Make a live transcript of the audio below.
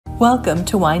Welcome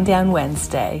to Wind Down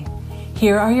Wednesday.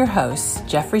 Here are your hosts,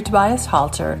 Jeffrey Tobias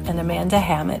Halter and Amanda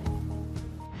Hammett.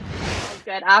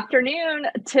 Good afternoon.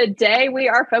 Today we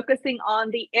are focusing on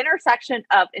the intersection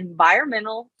of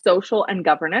environmental, social, and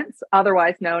governance,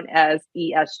 otherwise known as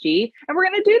ESG. And we're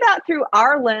going to do that through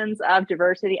our lens of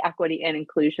diversity, equity, and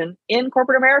inclusion in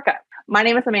corporate America. My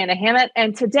name is Amanda Hammett,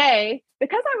 and today,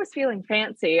 because I was feeling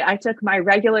fancy, I took my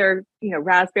regular,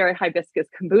 raspberry hibiscus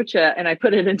kombucha and I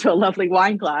put it into a lovely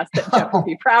wine glass that Jeff would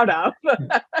be proud of.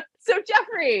 So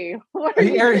Jeffrey, what are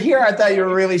you here? I thought you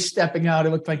were really stepping out. It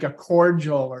looked like a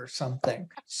cordial or something.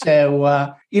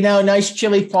 So, nice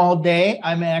chilly fall day.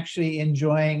 I'm actually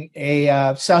enjoying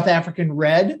a South African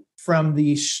red from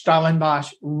the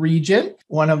Stellenbosch region,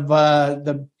 one of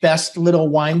the best little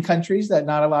wine countries that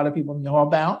not a lot of people know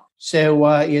about. So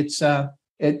it's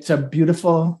a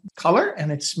beautiful color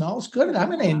and it smells good. And I'm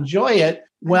going to enjoy it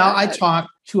while I talk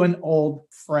to an old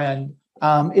friend.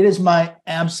 It is my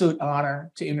absolute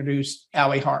honor to introduce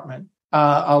Allie Hartman,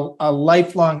 a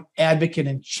lifelong advocate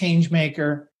and change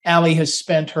maker. Allie has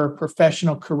spent her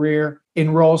professional career in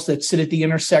roles that sit at the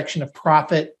intersection of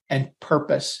profit and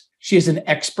purpose. She is an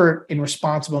expert in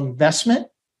responsible investment,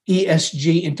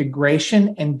 ESG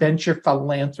integration, and venture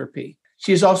philanthropy.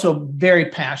 She is also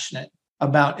very passionate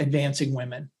about advancing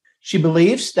women. She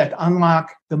believes that to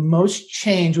unlock the most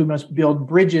change, we must build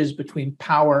bridges between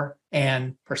power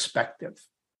and perspective.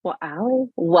 Well, Allie,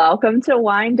 welcome to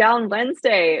Wind Down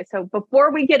Wednesday. So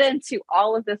before we get into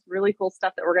all of this really cool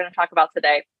stuff that we're going to talk about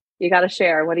today, you got to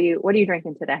share. What are you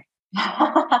drinking today?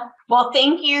 Well,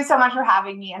 thank you so much for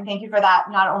having me. And thank you for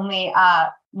that not only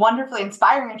wonderfully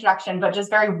inspiring introduction, but just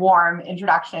very warm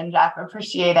introduction, Jeff.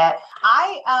 Appreciate it.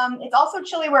 It's also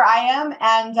chilly where I am,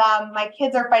 and my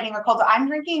kids are fighting a cold. So I'm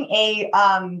drinking a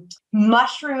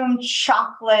mushroom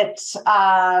chocolate,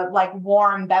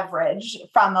 warm beverage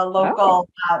from a local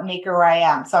maker where I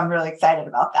am. So I'm really excited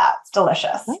about that. It's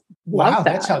delicious. Wow,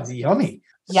 that sounds yummy.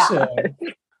 Yeah. So,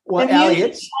 well, Allie,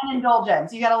 it's an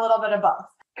indulgence. You get a little bit of both.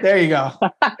 There you go.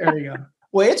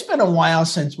 Well, it's been a while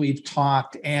since we've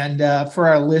talked, and for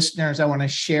our listeners, I want to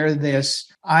share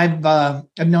this. I've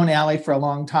known Allie for a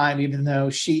long time, even though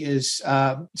she is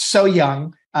so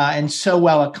young and so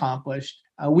well accomplished.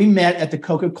 We met at the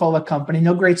Coca-Cola Company,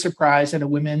 no great surprise, at a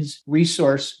women's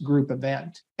resource group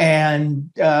event. And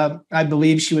I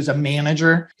believe she was a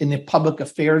manager in the public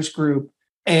affairs group.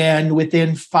 And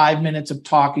within 5 minutes of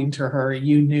talking to her,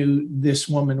 you knew this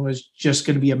woman was just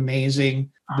going to be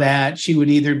amazing, that she would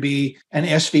either be an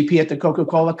SVP at the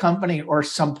Coca-Cola Company or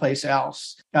someplace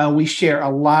else. We share a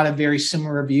lot of very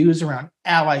similar views around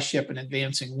allyship and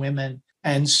advancing women.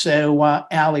 And so,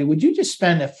 Allie, would you just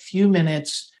spend a few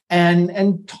minutes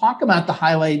and talk about the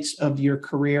highlights of your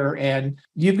career? And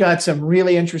you've got some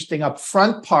really interesting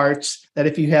upfront parts that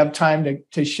if you have time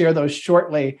to share those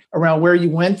shortly around where you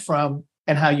went from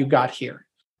and how you got here.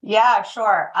 Yeah,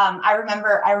 sure. I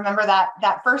remember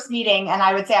that first meeting, and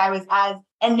I would say I was as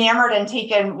enamored and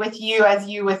taken with you as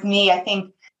you with me. I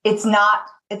think it's not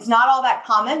all that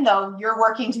common, though. You're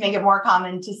working to make it more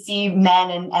common to see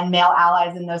men and male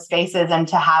allies in those spaces, and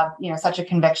to have such a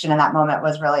conviction in that moment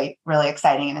was really, really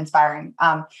exciting and inspiring.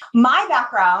 My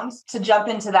background, to jump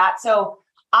into that, so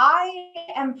I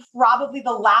am probably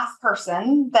the last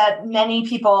person that many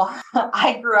people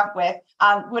I grew up with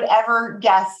would ever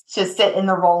guess to sit in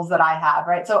the roles that I have,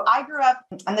 right? So I grew up,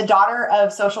 I'm the daughter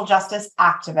of social justice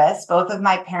activists. Both of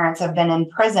my parents have been in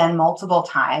prison multiple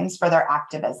times for their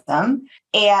activism.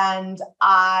 And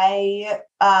I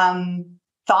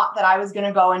thought that I was going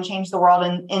to go and change the world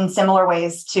in similar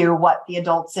ways to what the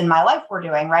adults in my life were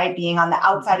doing, right? Being on the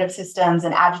outside of systems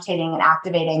and agitating and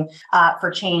activating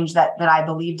for change that I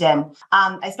believed in.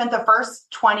 I spent the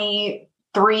first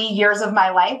 23 years of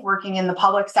my life working in the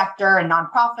public sector and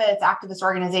nonprofits, activist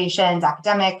organizations,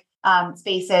 academic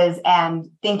spaces, and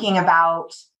thinking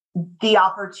about the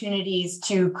opportunities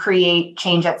to create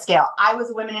change at scale. I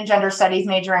was a women and gender studies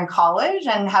major in college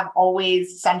and have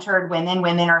always centered women.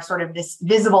 Women are sort of this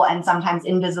visible and sometimes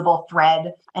invisible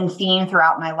thread and theme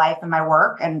throughout my life and my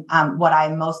work, and what I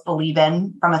most believe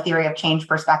in from a theory of change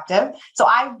perspective. So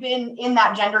I've been in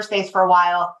that gender space for a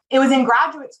while. It was in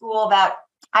graduate school that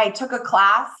I took a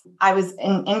class. I was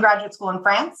in graduate school in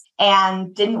France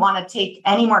and didn't want to take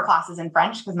any more classes in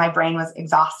French because my brain was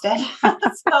exhausted.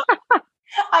 So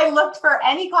I looked for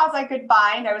any class I could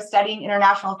find. I was studying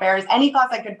international affairs, any class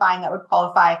I could find that would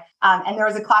qualify. And there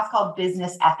was a class called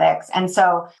business ethics. And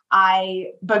so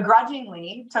I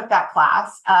begrudgingly took that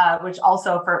class, which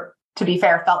also for to be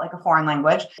fair, felt like a foreign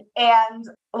language. And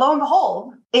lo and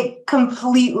behold, it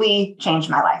completely changed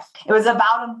my life. It was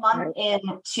about a month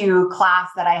into class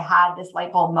that I had this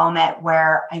light bulb moment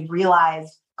where I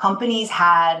realized companies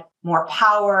had more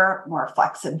power, more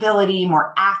flexibility,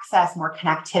 more access, more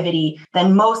connectivity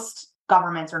than most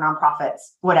governments or nonprofits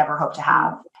would ever hope to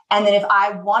have. And that if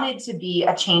I wanted to be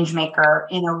a change maker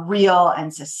in a real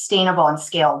and sustainable and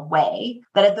scaled way,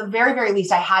 that at the very, very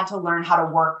least, I had to learn how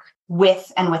to work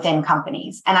with and within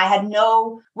companies. And I had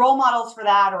no role models for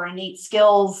that or innate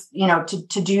skills,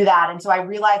 to do that. And so I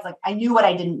realized I knew what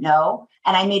I didn't know.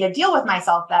 And I made a deal with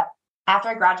myself that after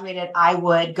I graduated, I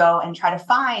would go and try to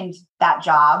find that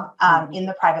job in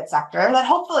the private sector that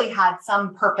hopefully had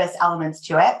some purpose elements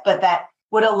to it, but that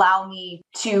would allow me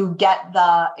to get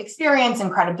the experience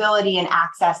and credibility and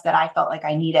access that I felt like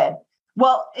I needed.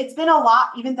 Well, it's been a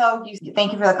lot, even though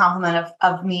thank you for the compliment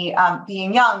of me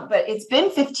being young, but it's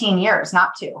been 15 years,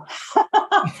 not 2.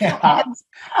 And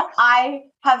I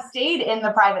have stayed in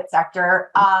the private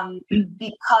sector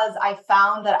because I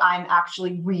found that I'm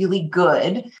actually really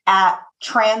good at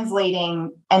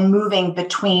translating and moving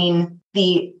between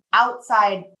the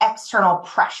outside external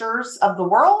pressures of the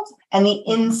world and the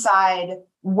inside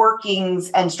workings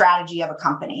and strategy of a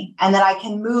company, and that I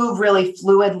can move really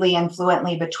fluidly and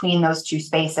fluently between those two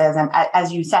spaces. And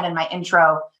as you said in my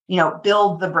intro,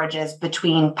 build the bridges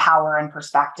between power and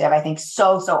perspective. I think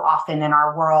so often in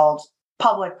our world,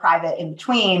 public, private, in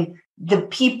between, the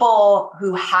people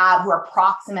who are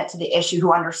proximate to the issue,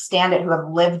 who understand it, who have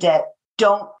lived it,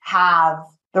 don't have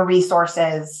the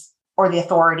resources or the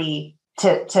authority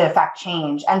to affect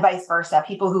change, and vice versa.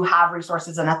 People who have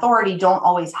resources and authority don't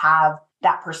always have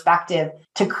that perspective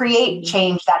to create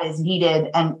change that is needed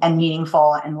and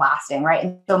meaningful and lasting, right?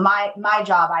 And so my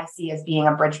job I see as being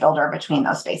a bridge builder between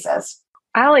those spaces.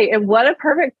 Allie, and what a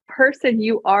perfect person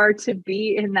you are to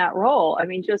be in that role. I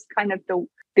mean, just kind of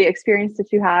the experience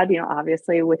that you had,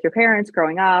 obviously with your parents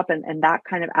growing up and that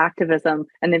kind of activism,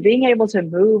 and then being able to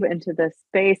move into this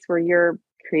space where you're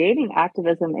creating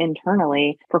activism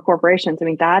internally for corporations. I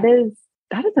mean, that is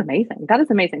amazing. That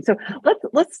is amazing. So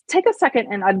let's take a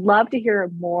second, and I'd love to hear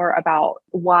more about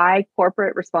why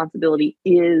corporate responsibility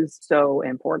is so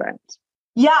important.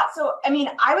 Yeah. So, I mean,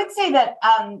 I would say that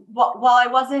while I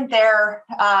wasn't there,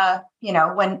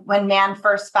 when man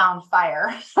first found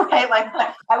fire, right?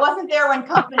 I wasn't there when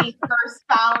companies first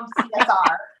found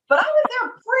CSR, but I was there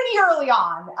pretty early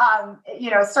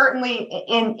on, certainly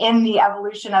in the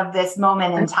evolution of this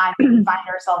moment in time that we find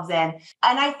ourselves in.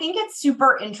 And I think it's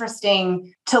super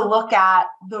interesting to look at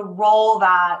the role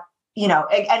that,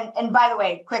 and by the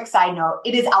way, quick side note,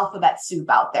 it is alphabet soup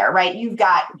out there, right? You've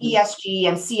got ESG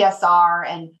and CSR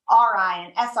and RI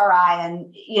and SRI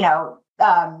and,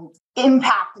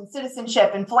 impact and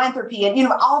citizenship and philanthropy and,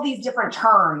 all these different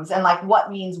terms and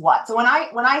what means what. So when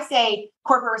I say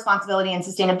corporate responsibility and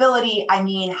sustainability, I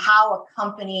mean how a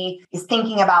company is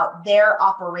thinking about their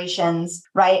operations,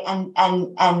 right?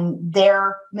 And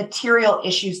their material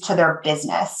issues to their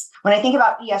business. When I think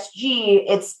about ESG,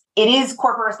 it is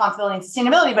corporate responsibility and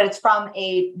sustainability, but it's from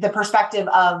the perspective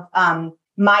of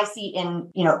my seat in,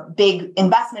 big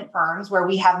investment firms where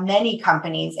we have many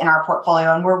companies in our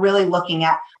portfolio. And we're really looking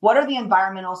at what are the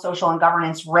environmental, social, and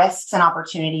governance risks and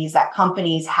opportunities that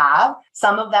companies have.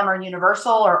 Some of them are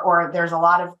universal or there's a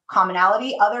lot of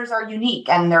commonality. Others are unique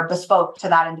and they're bespoke to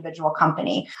that individual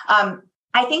company.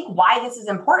 I think why this is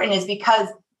important is because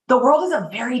the world is a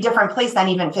very different place than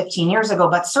even 15 years ago,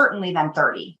 but certainly than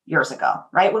 30 years ago,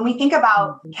 right? When we think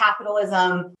about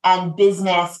capitalism and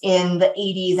business in the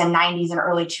 80s and 90s and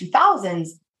early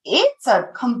 2000s, it's a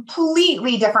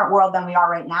completely different world than we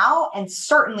are right now. And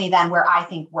certainly than where I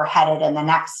think we're headed in the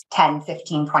next 10,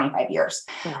 15, 25 years.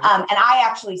 And I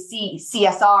actually see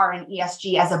CSR and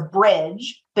ESG as a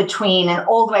bridge between an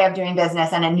old way of doing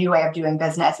business and a new way of doing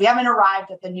business. We haven't arrived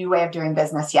at the new way of doing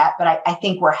business yet, but I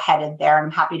think we're headed there.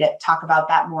 I'm happy to talk about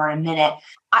that more in a minute.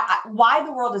 Why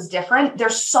the world is different,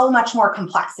 there's so much more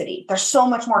complexity. There's so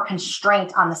much more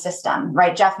constraint on the system,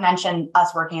 right? Jeff mentioned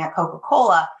us working at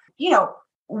Coca-Cola.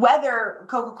 Whether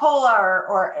Coca-Cola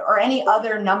or any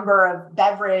other number of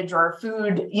beverage or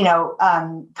food,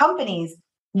 companies,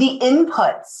 the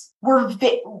inputs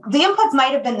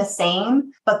might have been the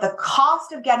same, but the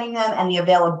cost of getting them and the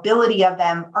availability of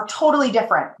them are totally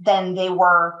different than they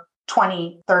were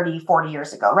 20, 30, 40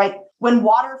 years ago, right? When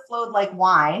water flowed like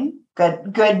wine,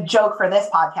 good joke for this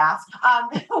podcast.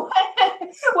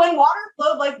 When water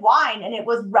flowed like wine and it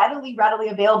was readily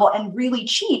available and really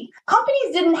cheap,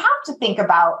 companies didn't have to think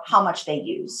about how much they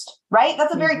used, right?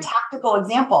 That's a very tactical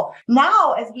example.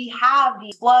 Now, as we have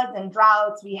these floods and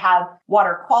droughts, we have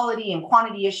water quality and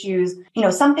quantity issues,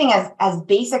 something as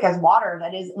basic as water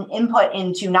that is an input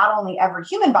into not only every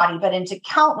human body, but into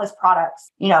countless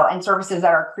products, and services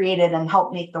that are created and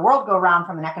help make the world go round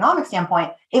from an economic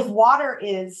standpoint. If water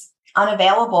is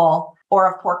unavailable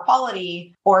or of poor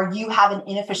quality, or you have an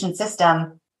inefficient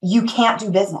system, you can't do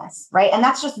business, right? And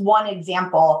that's just one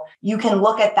example. You can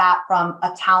look at that from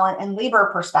a talent and labor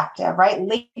perspective, right?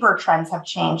 Labor trends have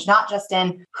changed, not just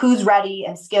in who's ready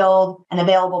and skilled and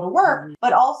available to work,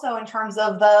 but also in terms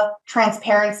of the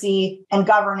transparency and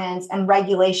governance and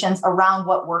regulations around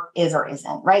what work is or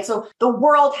isn't, right? So the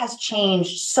world has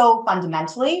changed so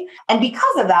fundamentally. And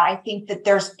because of that, I think that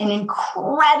there's an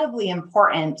incredibly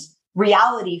important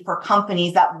reality for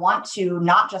companies that want to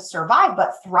not just survive,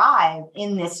 but thrive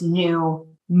in this new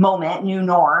moment, new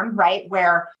norm, right?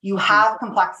 Where you have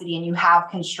complexity and you have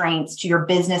constraints to your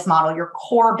business model, your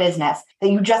core business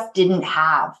that you just didn't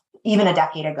have even a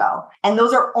decade ago. And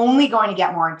those are only going to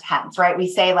get more intense, right? We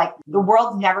say like the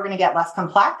world's never going to get less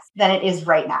complex than it is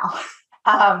right now.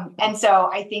 And so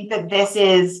I think that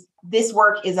this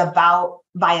work is about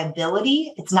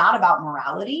viability. It's not about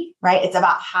morality, right? It's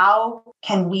about how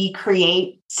can we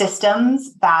create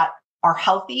systems that are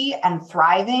healthy and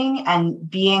thriving and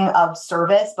being of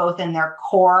service, both in their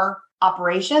core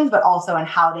operations, but also in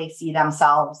how they see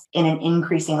themselves in an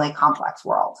increasingly complex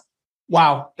world.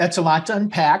 Wow, that's a lot to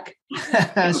unpack,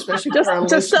 especially for our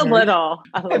just listeners. a little.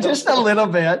 Just a little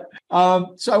bit.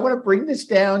 So I want to bring this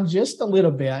down just a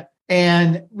little bit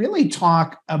and really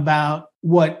talk about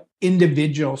what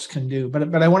individuals can do.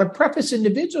 But I want to preface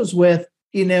individuals with,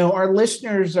 our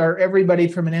listeners are everybody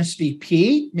from an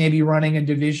SVP, maybe running a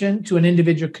division, to an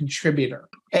individual contributor.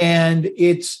 And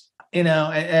it's,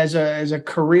 as a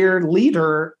career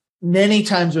leader, many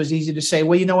times it was easy to say,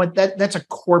 well, you know what, that's a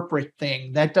corporate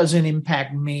thing. That doesn't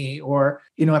impact me. Or,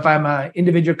 if I'm an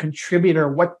individual contributor,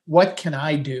 what can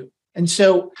I do? And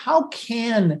so how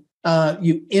can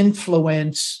you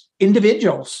influence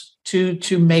individuals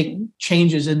to make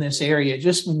changes in this area?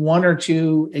 Just one or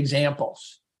two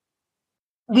examples.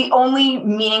 The only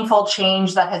meaningful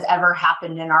change that has ever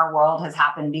happened in our world has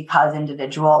happened because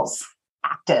individuals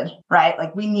acted, right?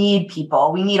 Like we need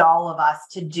people, we need all of us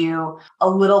to do a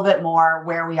little bit more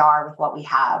where we are with what we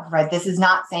have, right? This is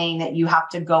not saying that you have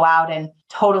to go out and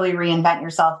totally reinvent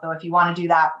yourself, though. If you want to do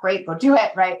that, great, go do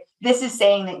it, right? This is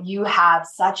saying that you have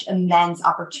such immense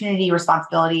opportunity,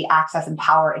 responsibility, access, and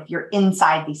power if you're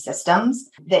inside these systems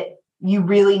that you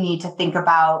really need to think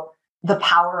about the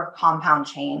power of compound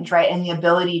change, right? And the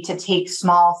ability to take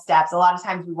small steps. A lot of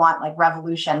times we want like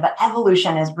revolution, but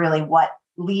evolution is really what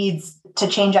leads to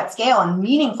change at scale and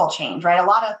meaningful change, right? A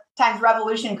lot of times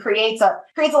revolution creates a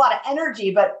lot of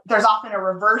energy, but there's often a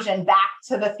reversion back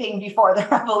to the thing before the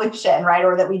revolution, right?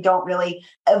 Or that we don't really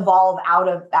evolve out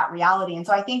of that reality. And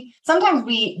so I think sometimes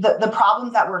the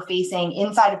problems that we're facing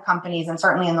inside of companies and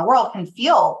certainly in the world can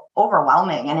feel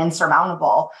overwhelming and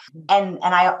insurmountable. And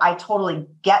I totally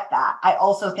get that. I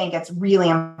also think it's really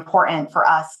important for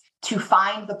us to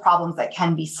find the problems that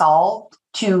can be solved,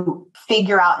 to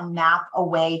figure out and map a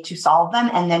way to solve them,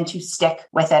 and then to stick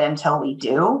with it until we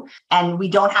do. And we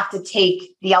don't have to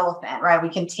take the elephant, right? We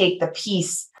can take the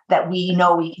piece that we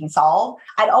know we can solve.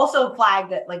 I'd also flag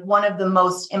that like one of the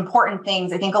most important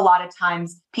things, I think a lot of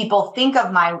times people think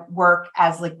of my work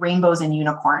as like rainbows and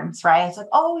unicorns, right? It's like,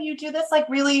 oh, you do this like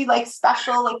really like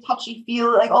special, like touchy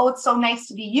feel, like, oh, it's so nice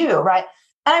to be you, right?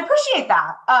 And I appreciate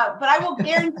that. But I will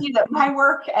guarantee that my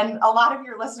work and a lot of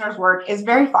your listeners' work is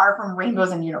very far from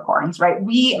rainbows and unicorns, right?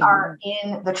 We are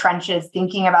in the trenches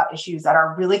thinking about issues that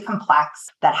are really complex,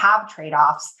 that have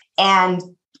trade-offs. And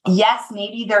yes,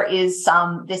 maybe there is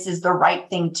this is the right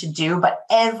thing to do. But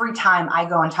every time I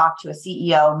go and talk to a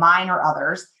CEO, mine or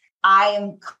others, I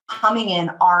am coming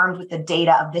in armed with the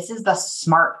data of this is the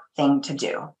smart thing to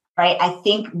do, right? I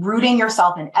think rooting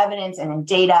yourself in evidence and in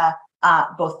data,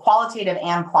 both qualitative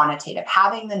and quantitative,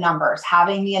 having the numbers,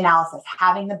 having the analysis,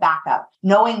 having the backup,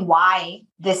 knowing why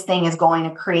this thing is going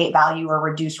to create value or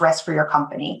reduce risk for your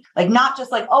company. Like not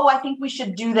just like, oh, I think we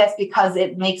should do this because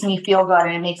it makes me feel good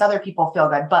and it makes other people feel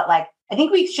good. But like, I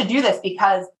think we should do this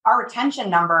because our retention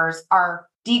numbers are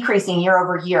decreasing year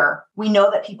over year. We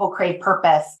know that people crave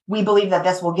purpose. We believe that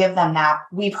this will give them that.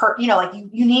 We've heard, like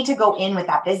you need to go in with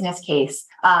that business case.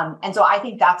 And so I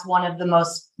think that's one of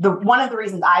the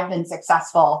reasons I've been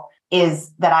successful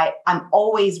is that I'm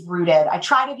always rooted. I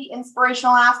try to be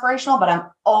inspirational and aspirational, but I'm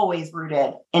always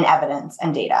rooted in evidence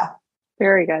and data.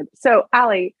 Very good. So,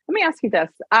 Allie, let me ask you this.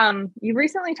 You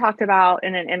recently talked about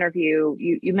in an interview,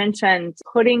 you mentioned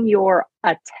putting your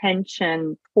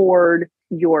attention toward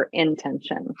your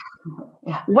intention.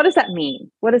 Yeah. What does that mean?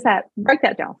 What does that, break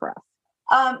that down for us?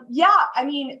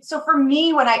 So for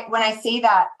me, when I say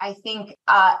that, I think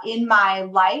in my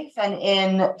life and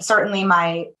in certainly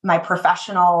my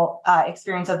professional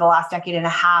experience of the last decade and a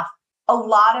half, a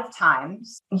lot of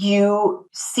times you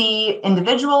see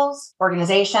individuals,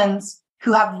 organizations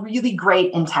who have really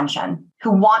great intention, who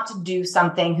want to do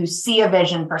something, who see a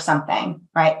vision for something,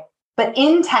 right? But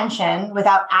intention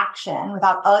without action,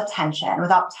 without attention,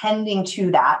 without tending to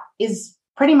that is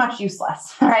pretty much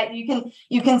useless, right? You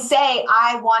can say,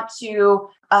 I want to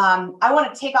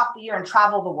take off the year and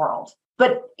travel the world.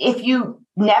 But if you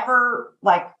never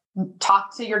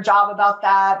talk to your job about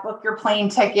that, book your plane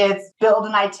tickets, build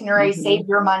an itinerary, save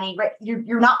your money, right?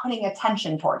 You're not putting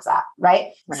attention towards that,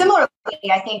 right? Similarly,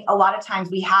 I think a lot of times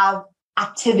we have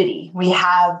activity, we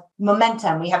have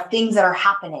momentum, we have things that are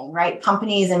happening, right?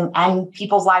 Companies and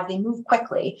people's lives, they move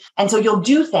quickly. And so you'll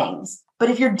do things. But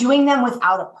if you're doing them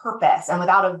without a purpose and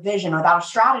without a vision, without a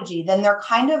strategy, then they're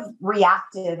kind of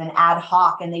reactive and ad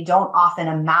hoc, and they don't often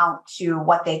amount to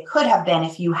what they could have been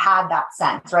if you had that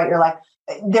sense, right? You're like,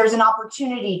 there's an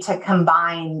opportunity to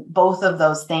combine both of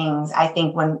those things, I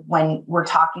think, when we're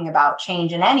talking about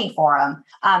change in any forum,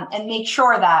 and make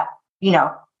sure that,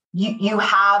 you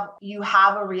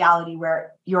have a reality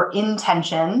where your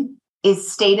intention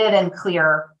is stated and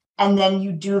clear, and then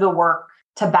you do the work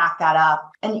to back that up.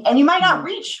 And you might not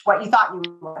reach what you thought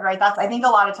you would, right? I think a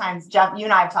lot of times, Jeff, you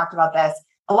and I have talked about this.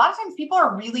 A lot of times people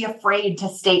are really afraid to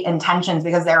state intentions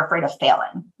because they're afraid of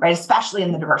failing, right? Especially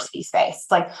in the diversity space.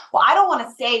 It's like, well, I don't want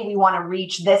to say we want to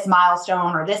reach this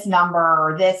milestone or this number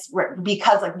or this,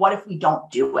 because what if we don't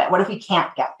do it? What if we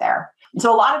can't get there? And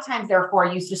so a lot of times, therefore,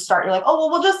 you just start, you're like, oh, well,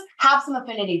 we'll just have some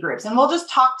affinity groups and we'll just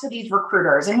talk to these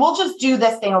recruiters and we'll just do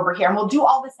this thing over here and we'll do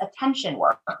all this attention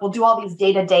work. We'll do all these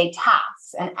day-to-day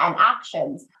tasks and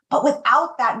actions. But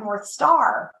without that North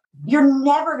Star, you're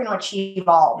never going to achieve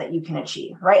all that you can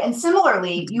achieve, right? And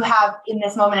similarly, you have in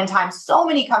this moment in time, so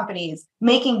many companies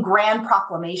making grand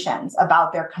proclamations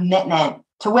about their commitment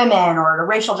to women or to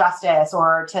racial justice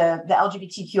or to the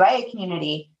LGBTQIA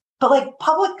community. But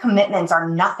public commitments are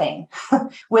nothing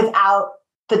without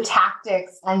the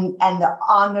tactics and the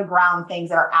on the ground things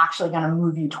that are actually going to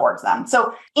move you towards them.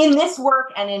 So in this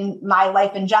work and in my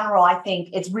life in general, I think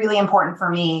it's really important for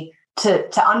me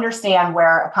to understand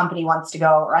where a company wants to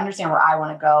go or understand where I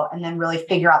want to go, and then really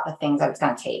figure out the things that it's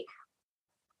going to take.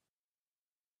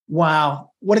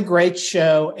 Wow, what a great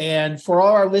show. And for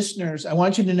all our listeners, I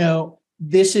want you to know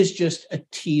this is just a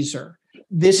teaser.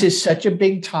 This is such a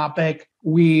big topic.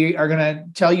 We are going to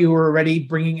tell you we're already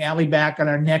bringing Allie back on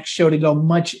our next show to go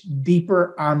much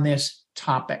deeper on this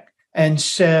topic. And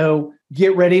so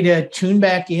get ready to tune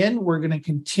back in. We're going to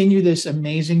continue this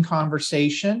amazing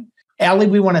conversation. Allie,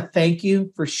 we want to thank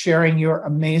you for sharing your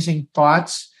amazing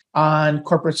thoughts on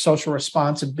corporate social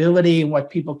responsibility and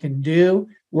what people can do.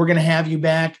 We're going to have you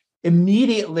back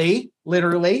immediately,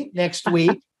 literally next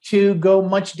week, to go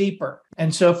much deeper.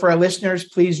 And so for our listeners,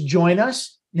 please join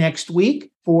us next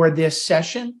week for this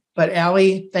session. But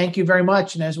Allie, thank you very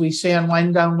much. And as we say on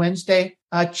Wind Down Wednesday,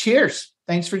 cheers.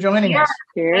 Thanks for joining us.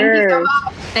 Cheers. Thank you so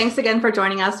much. Thanks again for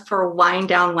joining us for Wind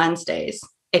Down Wednesdays,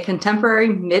 a contemporary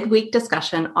midweek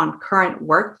discussion on current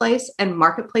workplace and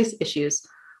marketplace issues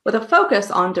with a focus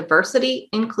on diversity,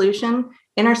 inclusion,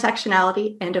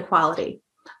 intersectionality, and equality.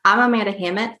 I'm Amanda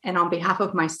Hammett, and on behalf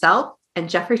of myself and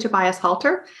Jeffrey Tobias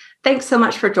Halter, thanks so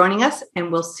much for joining us,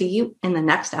 and we'll see you in the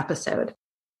next episode.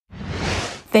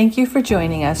 Thank you for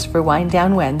joining us for Wind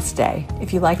Down Wednesday.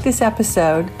 If you like this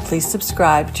episode, please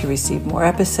subscribe to receive more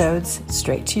episodes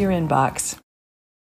straight to your inbox.